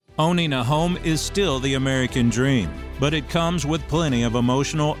Owning a home is still the American dream, but it comes with plenty of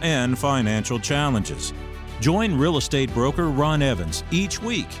emotional and financial challenges. Join real estate broker Ron Evans each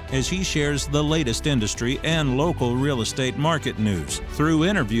week as he shares the latest industry and local real estate market news through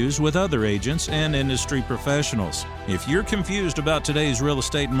interviews with other agents and industry professionals. If you're confused about today's real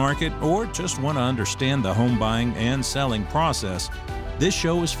estate market or just want to understand the home buying and selling process, this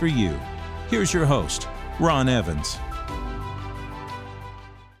show is for you. Here's your host, Ron Evans.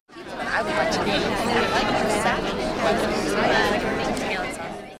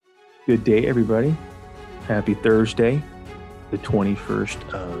 Good day, everybody. Happy Thursday, the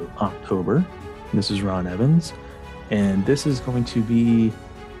 21st of October. This is Ron Evans, and this is going to be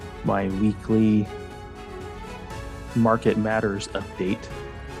my weekly Market Matters update.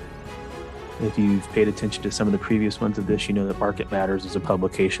 If you've paid attention to some of the previous ones of this, you know that Market Matters is a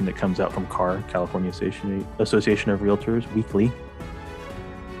publication that comes out from CAR, California Association of Realtors, weekly.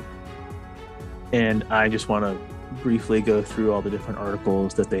 And I just want to briefly go through all the different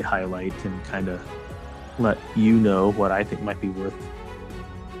articles that they highlight and kind of let you know what I think might be worth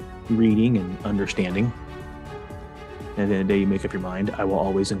reading and understanding. And then the day you make up your mind, I will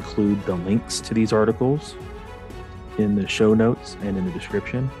always include the links to these articles in the show notes and in the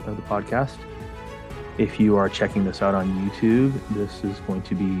description of the podcast. If you are checking this out on YouTube, this is going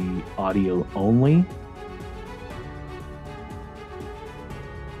to be audio only.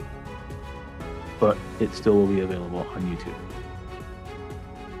 But it still will be available on YouTube.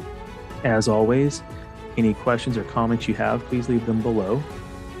 As always, any questions or comments you have, please leave them below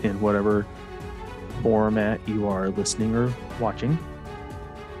in whatever format you are listening or watching,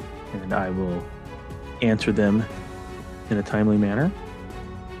 and I will answer them in a timely manner.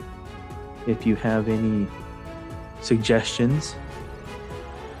 If you have any suggestions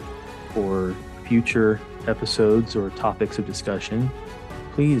for future episodes or topics of discussion,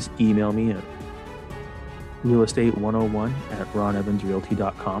 please email me at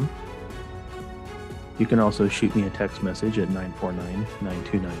realestate101@ronevansrealty.com. You can also shoot me a text message at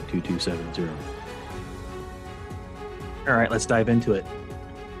 949-929-2270. All right, let's dive into it.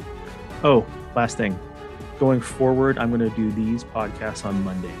 Oh, last thing. Going forward, I'm going to do these podcasts on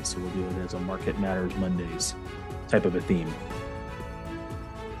Mondays, so we'll do it as a Market Matters Mondays type of a theme.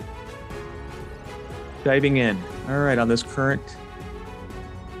 Diving in. All right, on this current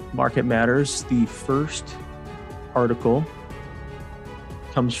Market Matters, the first article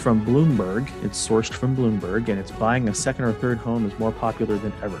comes from Bloomberg. It's sourced from Bloomberg, and it's buying a second or third home is more popular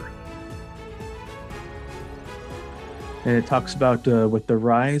than ever. And it talks about with the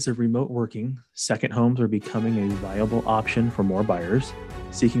rise of remote working, second homes are becoming a viable option for more buyers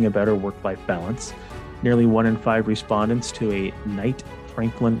seeking a better work-life balance. Nearly 1 in 5 respondents to a Knight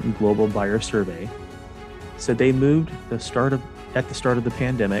Franklin Global Buyer Survey said they moved at the start of the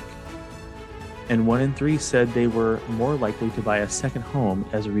pandemic, and 1 in 3 said they were more likely to buy a second home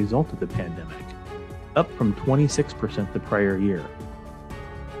as a result of the pandemic, up from 26% the prior year.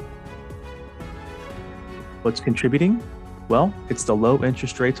 What's contributing? Well, it's the low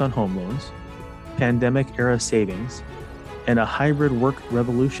interest rates on home loans, pandemic-era savings, and a hybrid work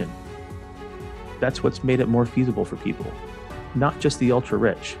revolution. That's what's made it more feasible for people, not just the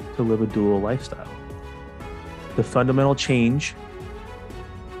ultra-rich, to live a dual lifestyle. The fundamental change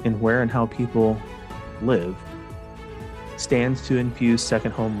in where and how people live stands to infuse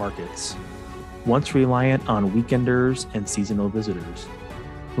second home markets, once reliant on weekenders and seasonal visitors,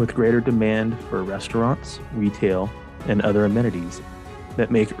 with greater demand for restaurants, retail, and other amenities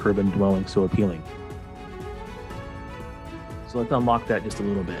that make urban dwelling so appealing. So let's unlock that just a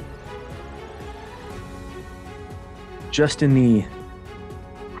little bit. Just in the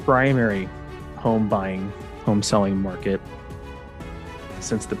primary home buying, home selling market,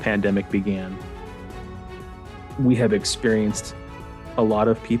 since the pandemic began, we have experienced a lot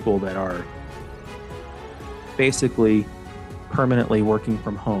of people that are basically permanently working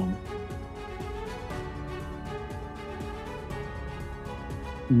from home,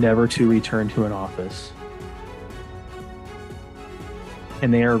 never to return to an office.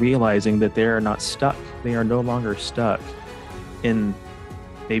 And they are realizing that they are not stuck. They are no longer stuck in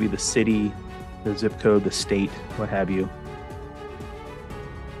maybe the city, the zip code, the state, what have you.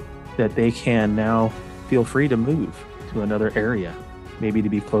 That they can now feel free to move to another area, maybe to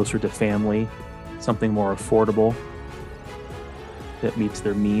be closer to family, something more affordable that meets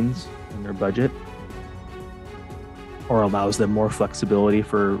their means and their budget, or allows them more flexibility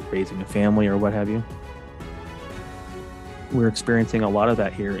for raising a family or what have you. We're experiencing a lot of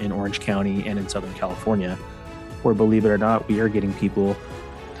that here in Orange County and in Southern California, where, believe it or not, we are getting people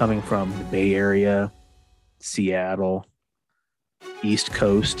coming from the Bay Area, Seattle, East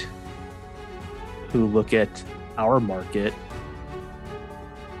Coast who look at our market,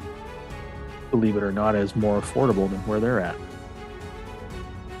 believe it or not, as more affordable than where they're at.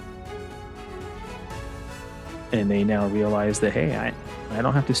 And they now realize that, hey, I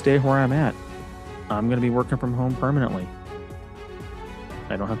don't have to stay where I'm at. I'm going to be working from home permanently.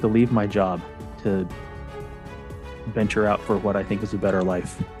 I don't have to leave my job to venture out for what I think is a better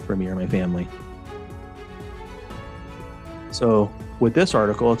life for me or my family. So with this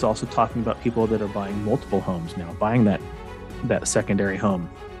article, it's also talking about people that are buying multiple homes now, buying that secondary home.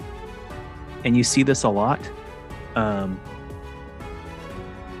 And you see this a lot.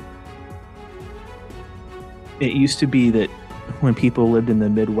 It used to be that when people lived in the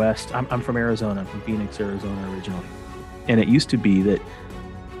Midwest, I'm from Arizona, I'm from Phoenix, Arizona originally. And it used to be that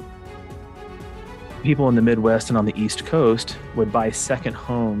people in the Midwest and on the East Coast would buy second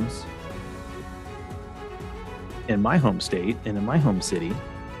homes in my home state and in my home city.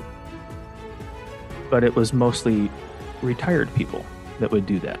 But it was mostly retired people that would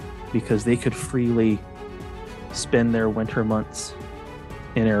do that because they could freely spend their winter months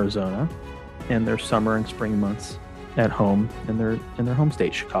in Arizona and their summer and spring months at home in their home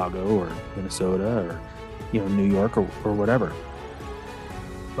state, Chicago or Minnesota or New York or whatever.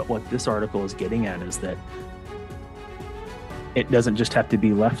 But what this article is getting at is that it doesn't just have to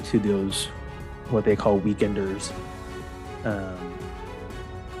be left to those what they call weekenders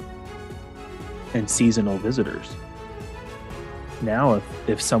and seasonal visitors. Now,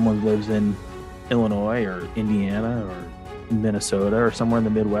 if someone lives in Illinois or Indiana or Minnesota or somewhere in the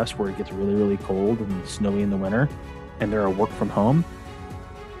Midwest where it gets really, really cold and snowy in the winter, and they're a work from home,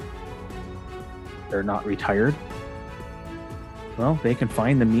 they're not retired, well, they can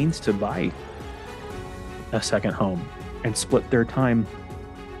find the means to buy a second home and split their time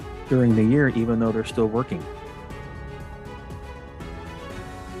during the year, even though they're still working.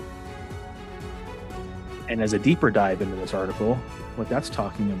 And as a deeper dive into this article, what it's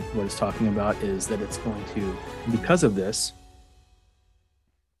talking about is that it's going to, because of this,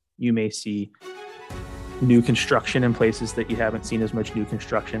 you may see new construction in places that you haven't seen as much new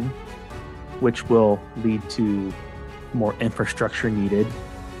construction, which will lead to more infrastructure needed,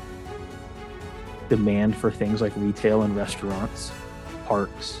 demand for things like retail and restaurants,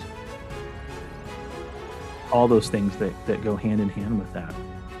 parks, all those things that go hand in hand with that.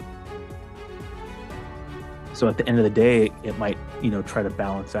 So at the end of the day, it might, try to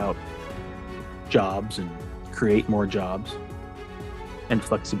balance out jobs and create more jobs and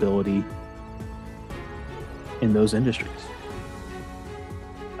flexibility in those industries.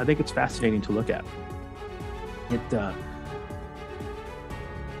 I think it's fascinating to look at. It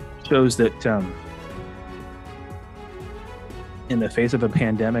shows that in the face of a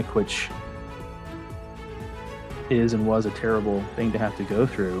pandemic, which is and was a terrible thing to have to go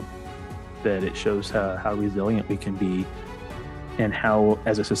through, that it shows how resilient we can be and how,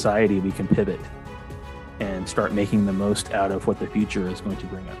 as a society, we can pivot and start making the most out of what the future is going to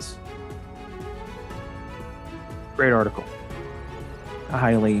bring us. Great article. I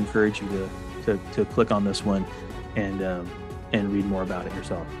highly encourage you to click on this one and read more about it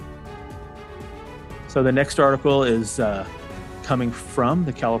yourself. So the next article is coming from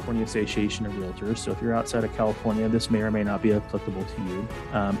the California Association of Realtors. So if you're outside of California, this may or may not be applicable to you.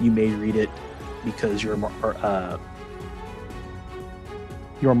 You may read it because your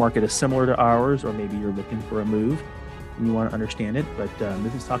market is similar to ours, or maybe you're looking for a move and you want to understand it. But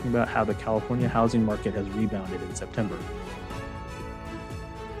this is talking about how the California housing market has rebounded in September.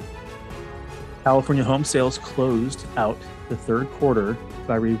 California home sales closed out the third quarter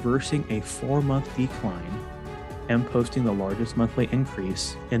by reversing a 4-month decline and posting the largest monthly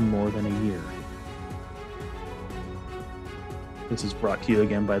increase in more than a year. This is brought to you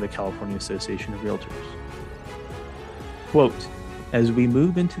again by the California Association of Realtors. Quote, as we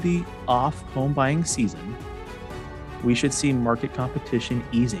move into the off home buying season, we should see market competition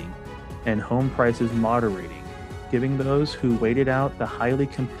easing and home prices moderating, giving those who waited out the highly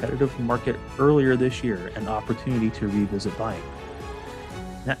competitive market earlier this year an opportunity to revisit buying.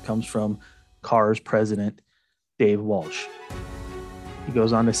 That comes from CAR's president, Dave Walsh. He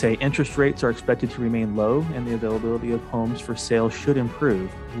goes on to say, interest rates are expected to remain low and the availability of homes for sale should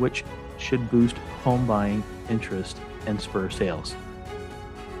improve, which should boost home buying interest and spur sales.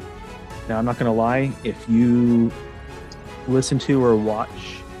 Now, I'm not going to lie, if you listen to or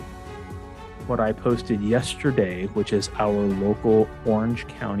watch what I posted yesterday, which is our local Orange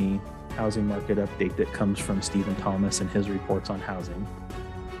County housing market update that comes from Stephen Thomas and his reports on housing,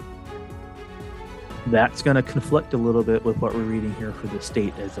 that's going to conflict a little bit with what we're reading here for the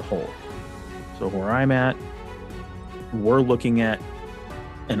state as a whole. So where I'm at, we're looking at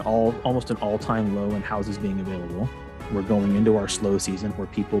almost an all-time low in houses being available. We're going into our slow season where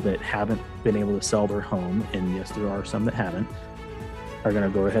people that haven't been able to sell their home, and yes, there are some that haven't, are going to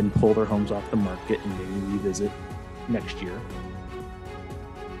go ahead and pull their homes off the market and maybe revisit next year.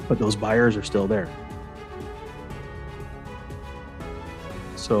 But those buyers are still there.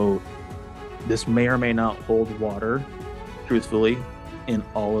 So this may or may not hold water, truthfully, in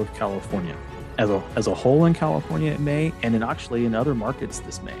all of California. As a whole in California, it may, and actually in other markets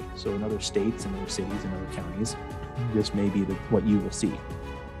this may. So in other states and other cities and other counties, this may be what you will see.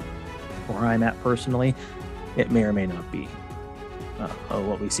 Where I'm at personally, it may or may not be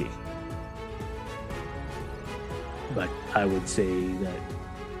what we see. But I would say that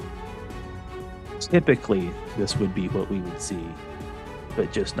typically this would be what we would see,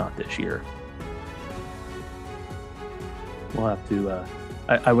 but just not this year. We'll have to,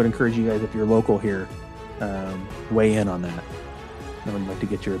 I would encourage you guys, if you're local here, weigh in on that. I would like to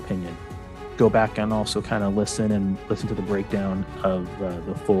get your opinion. Go back and also kind of listen to the breakdown of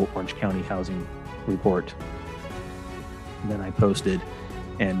the full Orange County housing report that I posted,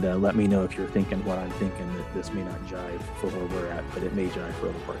 and let me know if you're thinking what I'm thinking, that this may not jive for where we're at, but it may jive for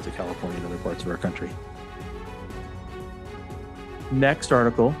other parts of California and other parts of our country. Next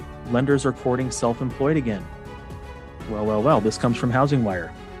article, lenders are courting self-employed again. Well, this comes from Housing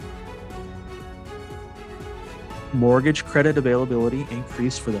Wire. Mortgage credit availability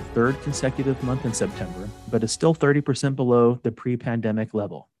increased for the third consecutive month in September, but is still 30% below the pre-pandemic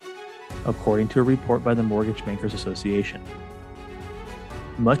level, according to a report by the Mortgage Bankers Association.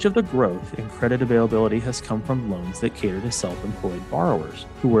 Much of the growth in credit availability has come from loans that cater to self-employed borrowers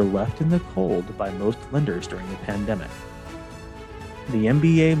who were left in the cold by most lenders during the pandemic. The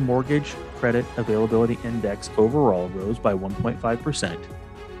MBA Mortgage Credit Availability Index overall rose by 1.5%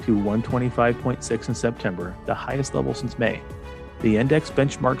 to 125.6 in September, the highest level since May. The index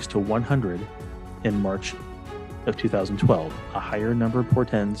benchmarks to 100 in March of 2012. A higher number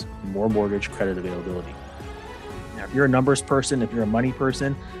portends more mortgage credit availability. Now, if you're a numbers person, if you're a money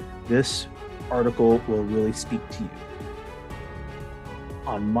person, this article will really speak to you.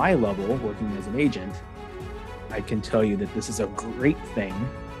 On my level, working as an agent, I can tell you that this is a great thing.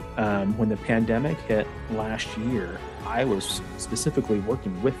 When the pandemic hit last year, I was specifically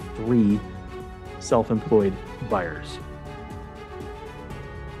working with 3 self-employed buyers.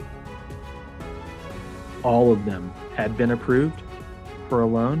 All of them had been approved for a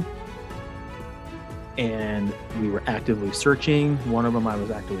loan, and we were actively searching. One of them I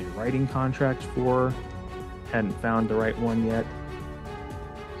was actively writing contracts for, hadn't found the right one yet.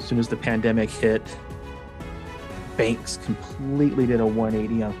 As soon as the pandemic hit, banks completely did a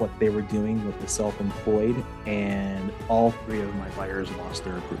 180 on what they were doing with the self-employed, and all 3 of my buyers lost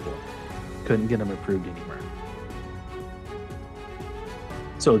their approval. Couldn't get them approved anywhere.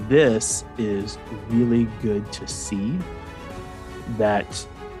 So this is really good to see that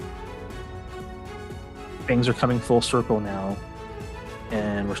things are coming full circle now,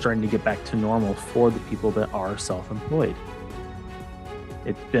 and we're starting to get back to normal for the people that are self-employed.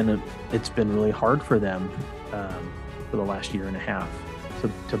 It's been really hard for them for the last year and a half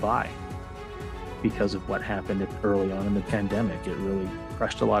to buy because of what happened early on in the pandemic. It really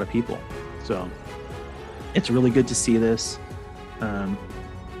crushed a lot of people. So it's really good to see this.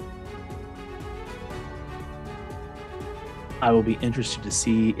 I will be interested to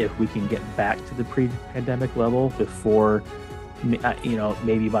see if we can get back to the pre-pandemic level before,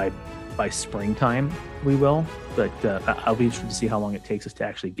 maybe by springtime we will, but I'll be interested to see how long it takes us to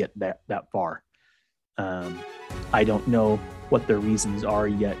actually get that far. I don't know what the reasons are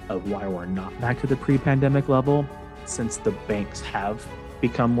yet of why we're not back to the pre-pandemic level, since the banks have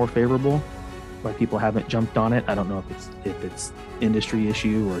become more favorable, why people haven't jumped on it. I don't know if it's industry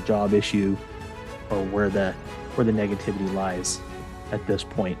issue or job issue, or where the negativity lies at this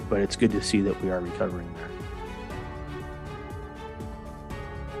point, but it's good to see that we are recovering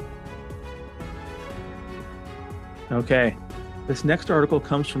there. Okay, this next article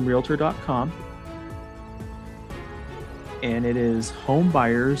comes from Realtor.com, and it is home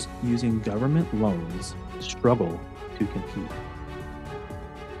buyers using government loans struggle to compete.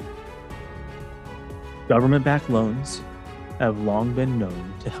 Government-backed loans have long been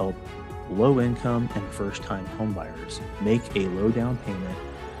known to help low-income and first-time homebuyers make a low down payment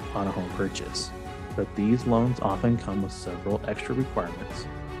on a home purchase, but these loans often come with several extra requirements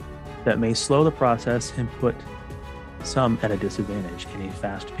that may slow the process and put some at a disadvantage in a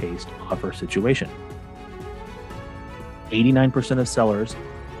fast-paced offer situation. 89% of sellers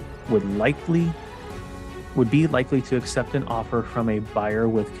would be likely to accept an offer from a buyer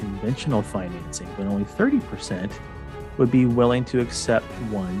with conventional financing, but only 30% would be willing to accept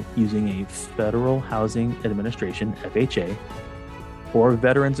one using a Federal Housing Administration, FHA, or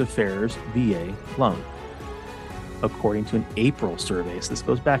Veterans Affairs, VA, loan. According to an April survey, so this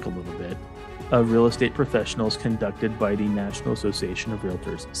goes back a little bit, of real estate professionals conducted by the National Association of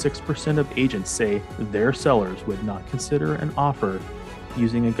Realtors, 6% of agents say their sellers would not consider an offer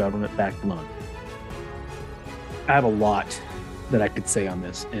using a government-backed loan. I have a lot that I could say on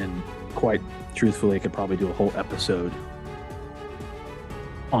this, and quite truthfully, I could probably do a whole episode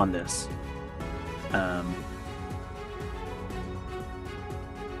on this.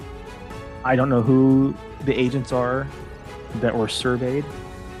 I don't know who the agents are that were surveyed,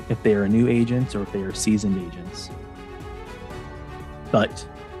 if they are new agents or if they are seasoned agents. But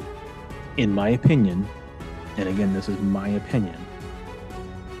in my opinion, and again, this is my opinion,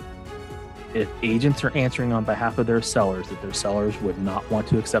 if agents are answering on behalf of their sellers that their sellers would not want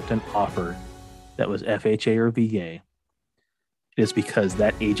to accept an offer that was FHA or VA, it is because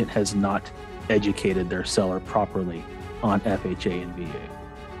that agent has not educated their seller properly on FHA and VA.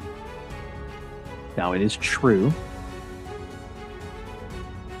 Now, it is true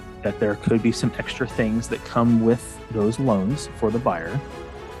that there could be some extra things that come with those loans for the buyer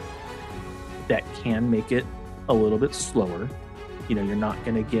that can make it a little bit slower. You know, you're not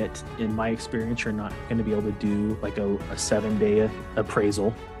going to get, in my experience, you're not going to be able to do like a 7-day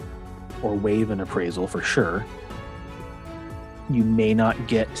appraisal or waive an appraisal for sure. You may not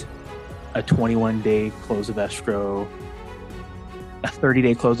get a 21-day close of escrow. A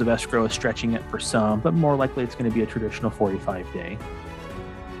 30-day close of escrow is stretching it for some, but more likely it's going to be a traditional 45-day.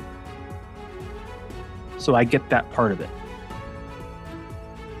 So I get that part of it.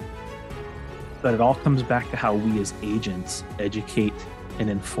 But it all comes back to how we as agents educate and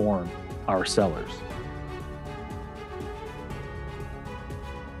inform our sellers.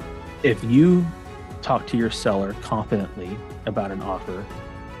 If you talk to your seller confidently about an offer,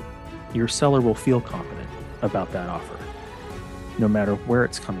 your seller will feel confident about that offer, no matter where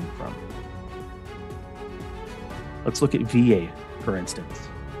it's coming from. Let's look at VA, for instance.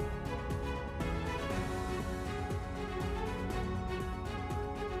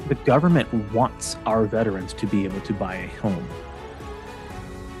 The government wants our veterans to be able to buy a home.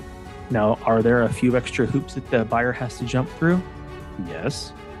 Now, are there a few extra hoops that the buyer has to jump through?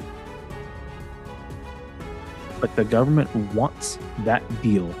 Yes. But the government wants that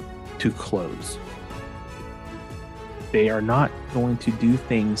deal to close. They are not going to do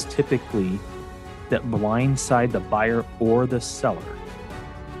things typically that blindside the buyer or the seller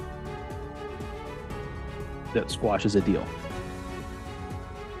that squashes a deal.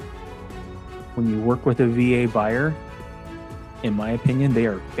 When you work with a VA buyer, in my opinion, they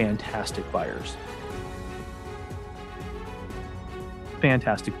are fantastic buyers.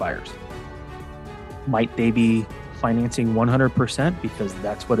 Fantastic buyers. Might they be financing 100% because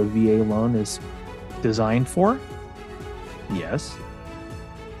that's what a VA loan is designed for? Yes.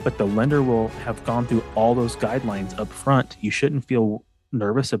 But the lender will have gone through all those guidelines up front. You shouldn't feel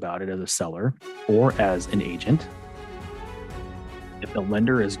nervous about it as a seller or as an agent. If the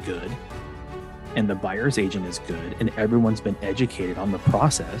lender is good and the buyer's agent is good and everyone's been educated on the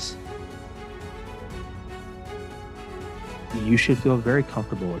process, you should feel very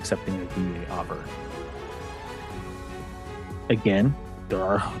comfortable accepting a VA offer. Again, there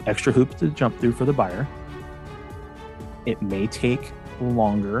are extra hoops to jump through for the buyer. It may take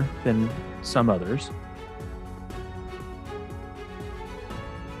longer than some others.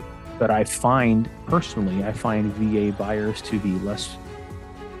 But I find VA buyers to be less,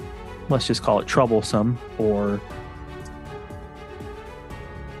 let's just call it troublesome, or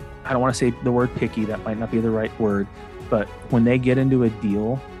I don't want to say the word picky, that might not be the right word, but when they get into a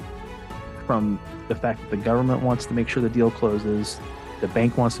deal, from the fact that the government wants to make sure the deal closes, the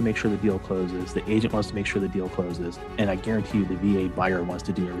bank wants to make sure the deal closes, the agent wants to make sure the deal closes, and I guarantee you the VA buyer wants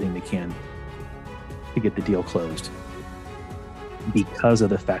to do everything they can to get the deal closed, because of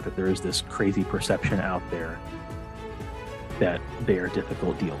the fact that there is this crazy perception out there that they are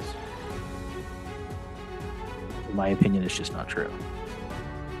difficult deals. In my opinion, it's just not true.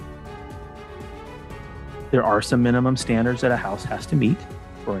 There are some minimum standards that a house has to meet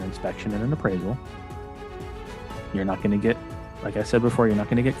for an inspection and an appraisal. You're not going to get, like I said before, you're not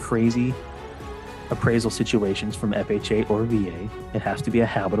going to get crazy appraisal situations from FHA or VA. It has to be a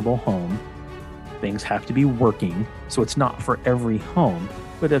habitable home. Things have to be working. So it's not for every home.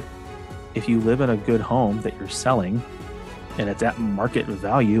 But if you live in a good home that you're selling and it's at market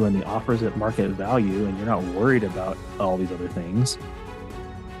value and the offer is at market value and you're not worried about all these other things,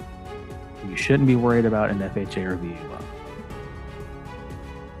 you shouldn't be worried about an FHA or VA loan.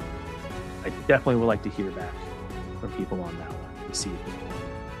 I definitely would like to hear back from people on that one to see if anyone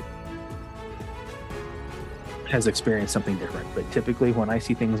has experienced something different. But typically when I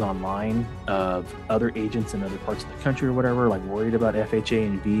see things online of other agents in other parts of the country or whatever, like worried about FHA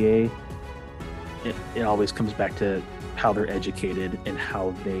and VA, it always comes back to how they're educated and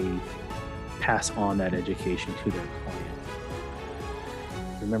how they pass on that education to their client.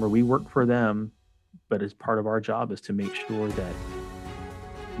 Remember, we work for them, but as part of our job is to make sure that,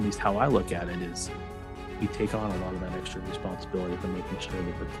 at least how I look at it, is we take on a lot of that extra responsibility for making sure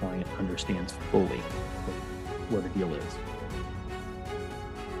that the client understands fully what the deal is.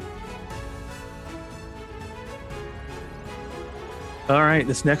 All right,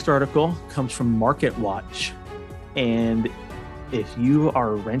 this next article comes from Market Watch. And if you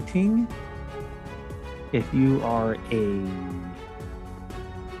are renting, if you are a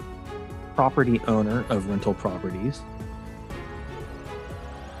property owner of rental properties,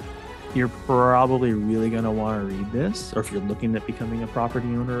 you're probably really going to want to read this. Or if you're looking at becoming a property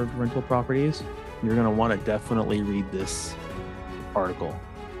owner of rental properties, you're going to want to definitely read this article.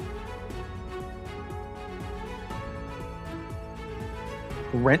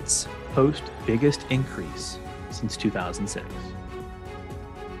 Rents post biggest increase since 2006.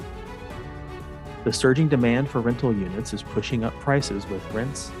 The surging demand for rental units is pushing up prices, with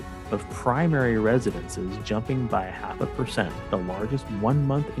rents of primary residences jumping by 0.5%, the largest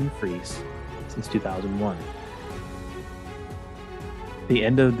 1-month increase since 2001. The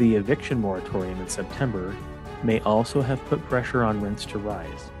end of the eviction moratorium in September may also have put pressure on rents to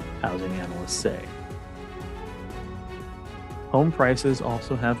rise, housing analysts say. Home prices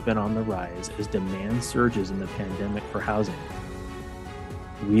also have been on the rise as demand surges in the pandemic for housing.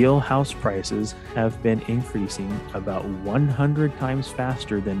 Real house prices have been increasing about 100 times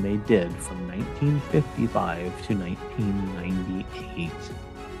faster than they did from 1955 to 1998.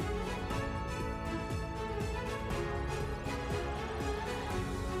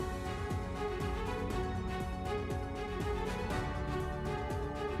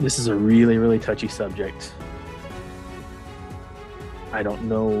 This is a really, really touchy subject. I don't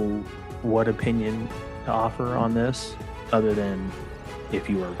know what opinion to offer on this, other than if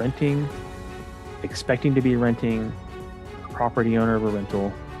you are renting, expecting to be renting, a property owner of a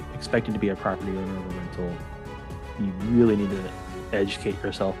rental, expecting to be a property owner of a rental, you really need to educate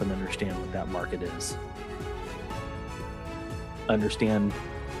yourself and understand what that market is. Understand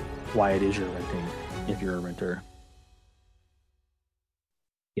why it is you're renting if you're a renter.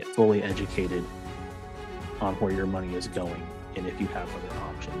 Get fully educated on where your money is going and if you have other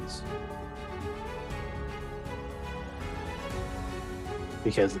options.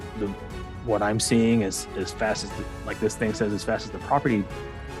 Because what I'm seeing is as fast as like this thing says, as fast as the property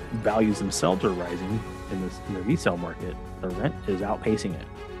values themselves are rising in the resale market, the rent is outpacing it.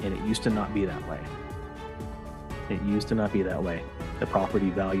 And it used to not be that way. It used to not be that way. The property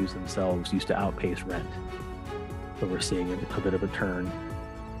values themselves used to outpace rent. So we're seeing a bit of a turn,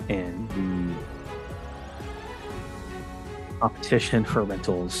 and the competition for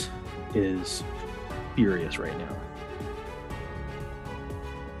rentals is furious right now.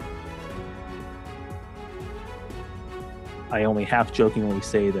 I only half jokingly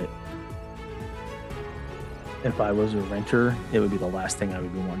say that if I was a renter, it would be the last thing I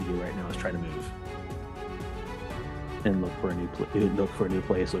would be wanting to do right now is try to move and look for a new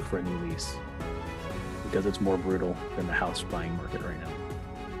place, look for a new lease, because it's more brutal than the house buying market right now.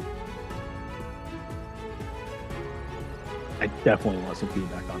 I definitely want some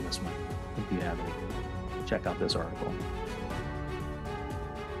feedback on this one. If you have any, check out this article.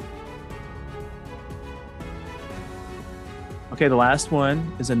 Okay, the last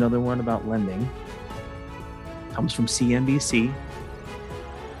one is another one about lending. Comes from CNBC.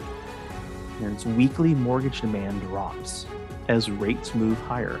 And it's weekly mortgage demand drops as rates move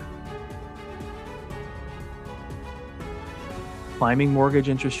higher. Climbing mortgage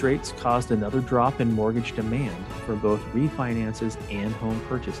interest rates caused another drop in mortgage demand for both refinances and home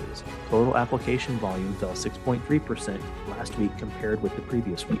purchases. Total application volume fell 6.3% last week compared with the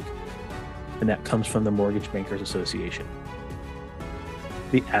previous week. And that comes from the Mortgage Bankers Association.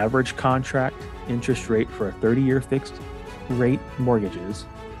 The average contract interest rate for a 30-year fixed rate mortgages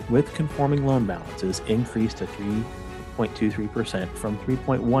with conforming loan balances increased to 3.23% from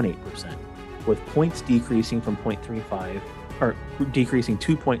 3.18%, with points decreasing from 0.35 or decreasing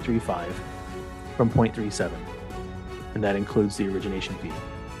to 0.35 from 0.37. And that includes the origination fee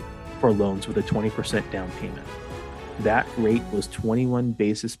for loans with a 20% down payment. That rate was 21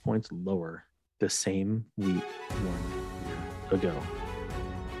 basis points lower the same week 1 year ago.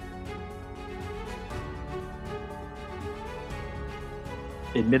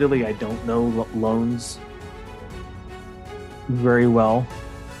 Admittedly, I don't know loans very well.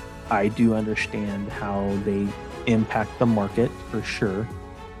 I do understand how they impact the market for sure.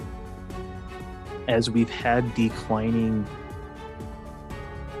 As we've had declining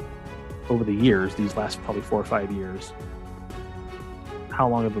over the years, these last probably 4 or 5 years, how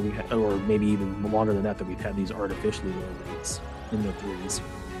long have we had, or maybe even longer than that we've had these artificially low rates in the 3s,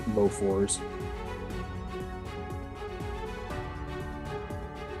 low 4s.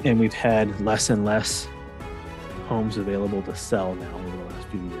 And we've had less and less homes available to sell now over the last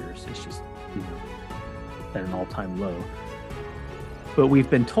few years. It's just, at an all-time low. But we've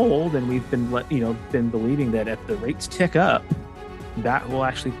been told, and we've been believing that if the rates tick up, that will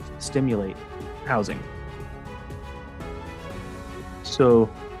actually stimulate housing. So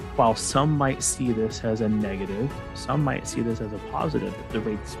while some might see this as a negative, some might see this as a positive, if the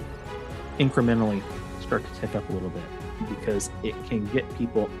rates incrementally start to tick up a little bit, because it can get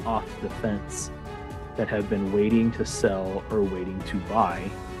people off the fence that have been waiting to sell or waiting to buy,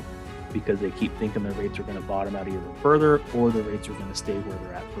 because they keep thinking the rates are going to bottom out even further, or the rates are going to stay where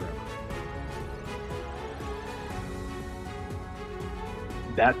they're at forever.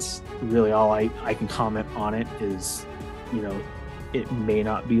 That's really all I can comment on it. Is, it may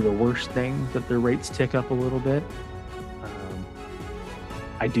not be the worst thing that the rates tick up a little bit.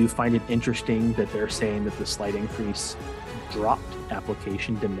 I do find it interesting that they're saying that the slight increase dropped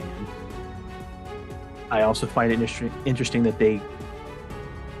application demand. I also find it interesting that they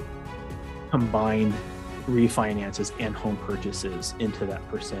combined refinances and home purchases into that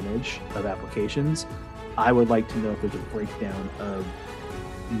percentage of applications. I would like to know if there's a breakdown of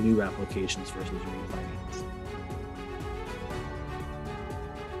new applications versus refinance.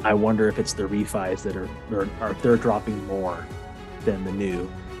 I wonder if it's the refis that are they're dropping more than the new,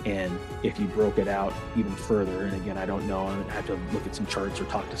 and if you broke it out even further, and again, I don't know, I have to look at some charts or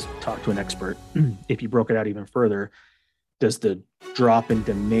talk to an expert. If you broke it out even further, does the drop in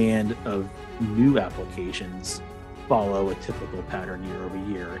demand of new applications follow a typical pattern year over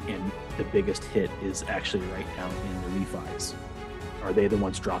year, and the biggest hit is actually right now in the refis? Are they the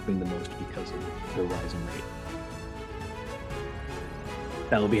ones dropping the most because of the rising rate?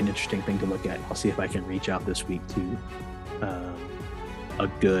 That'll be an interesting thing to look at. I'll see if I can reach out this week to a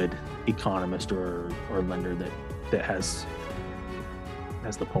good economist or lender that has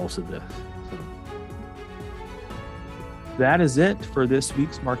the pulse of this. So that is it for this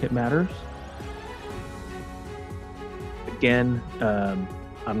week's Market Matters. Again,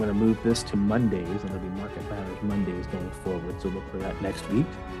 I'm going to move this to Mondays, and it'll be Market Matters Mondays going forward, so look for that next week.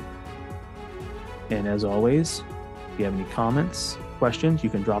 And as always, if you have any comments, questions,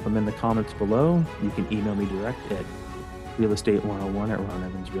 you can drop them in the comments below. You can email me direct at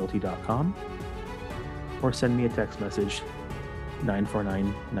realestate101@ronevansrealty.com, or send me a text message,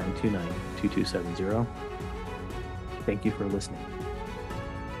 949-929-2270. Thank you for listening.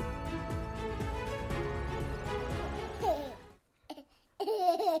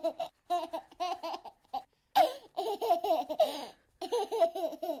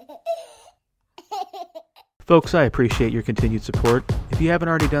 Folks, I appreciate your continued support. If you haven't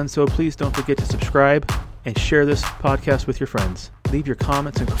already done so, please don't forget to subscribe and share this podcast with your friends. Leave your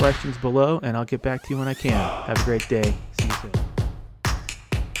comments and questions below, and I'll get back to you when I can. Have a great day. See you soon.